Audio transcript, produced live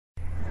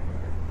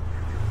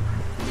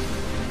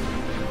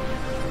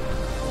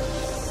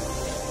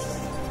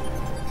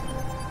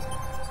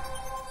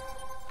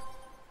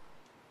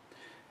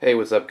Hey,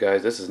 what's up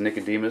guys? This is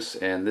Nicodemus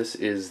and this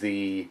is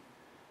the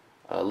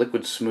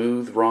Liquid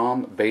Smooth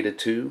Rom Beta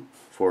 2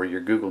 for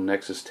your Google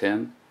Nexus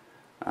 10.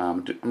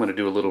 I'm going to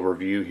do a little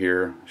review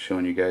here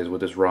showing you guys what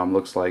this ROM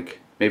looks like.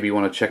 Maybe you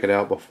want to check it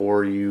out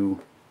before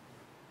you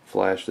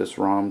flash this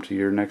ROM to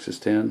your Nexus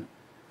 10.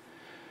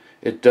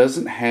 It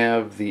doesn't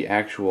have the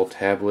actual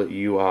tablet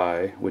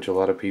UI, which a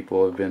lot of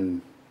people have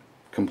been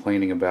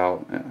complaining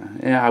about.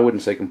 I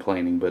wouldn't say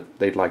complaining, but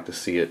they'd like to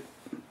see it.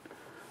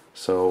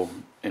 So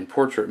in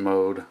portrait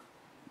mode,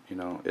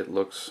 it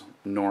looks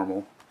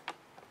normal.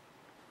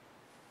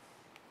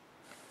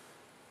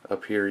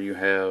 Up here you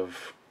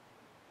have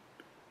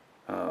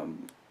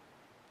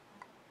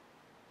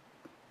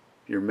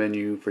your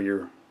menu for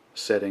your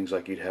settings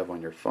like you'd have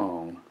on your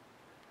phone.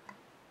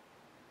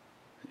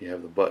 You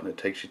have the button that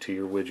takes you to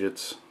your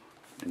widgets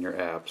and your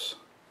apps.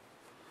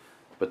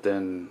 But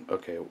then,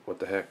 okay, what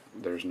the heck?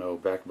 There's no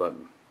back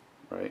button,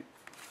 right?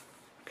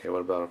 Okay,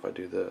 what about if I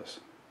do this?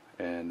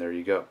 And there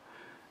you go.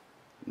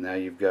 Now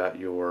you've got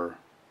your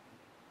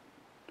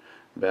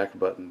back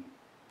button.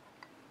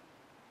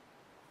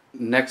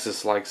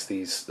 Nexus likes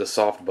the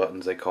soft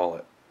buttons, they call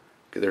it.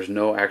 There's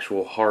no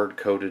actual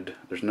hard-coded,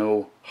 there's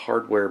no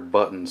hardware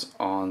buttons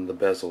on the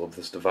bezel of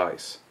this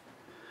device.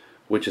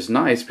 Which is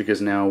nice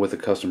because now with a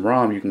custom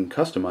ROM you can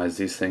customize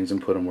these things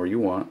and put them where you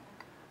want.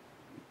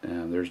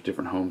 And there's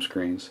different home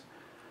screens.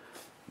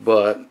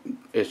 But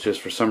it's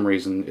just for some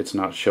reason it's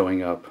not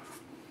showing up.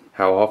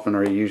 How often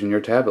are you using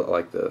your tablet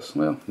like this?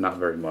 Well, not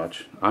very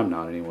much. I'm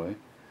not anyway.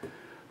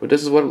 But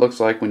this is what it looks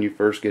like when you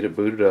first get it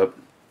booted up.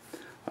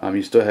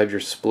 You still have your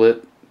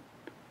split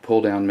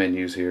pull down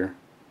menus here,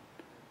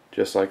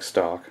 just like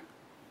stock.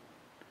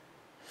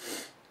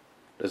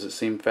 Does it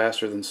seem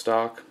faster than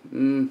stock?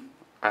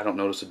 I don't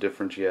notice a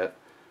difference yet.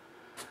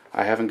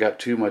 I haven't got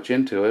too much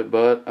into it,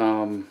 but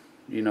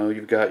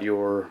you've got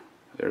you're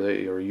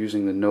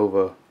using the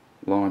Nova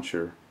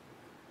launcher,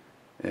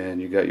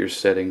 and you got your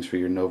settings for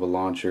your Nova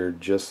launcher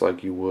just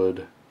like you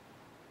would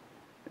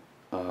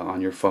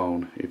on your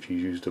phone if you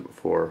used it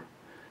before.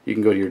 You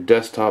can go to your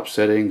desktop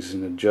settings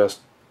and adjust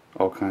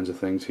all kinds of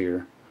things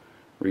here.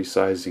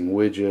 Resizing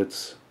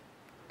widgets,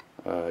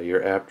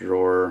 your app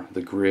drawer,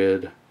 the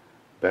grid,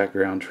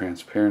 background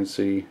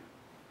transparency,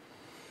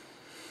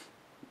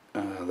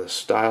 the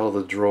style of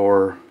the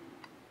drawer,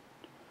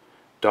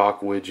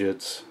 dock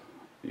widgets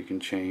you can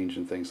change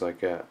and things like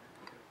that.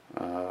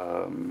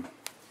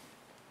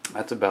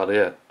 That's about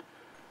it.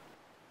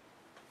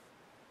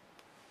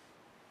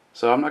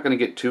 So I'm not going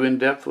to get too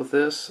in-depth with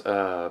this.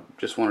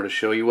 Just wanted to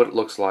show you what it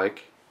looks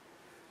like,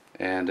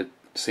 and it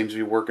seems to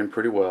be working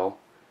pretty well.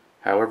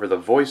 However, the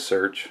voice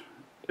search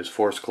is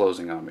forced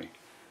closing on me.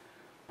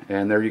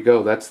 And there you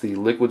go. That's the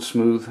Liquid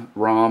Smooth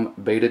Rom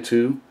Beta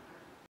 2.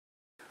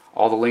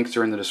 All the links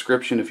are in the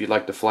description if you'd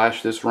like to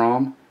flash this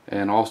ROM,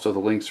 and also the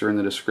links are in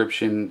the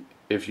description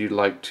if you'd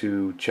like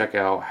to check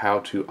out how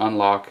to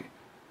unlock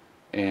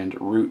and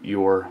root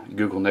your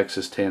Google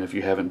Nexus 10 if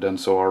you haven't done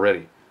so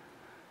already.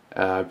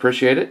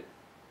 Appreciate it.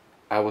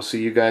 I will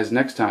see you guys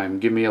next time.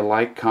 Give me a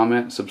like,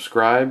 comment,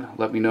 subscribe.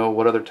 Let me know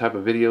what other type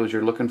of videos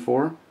you're looking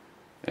for.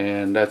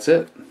 And that's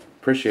it.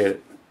 Appreciate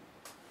it.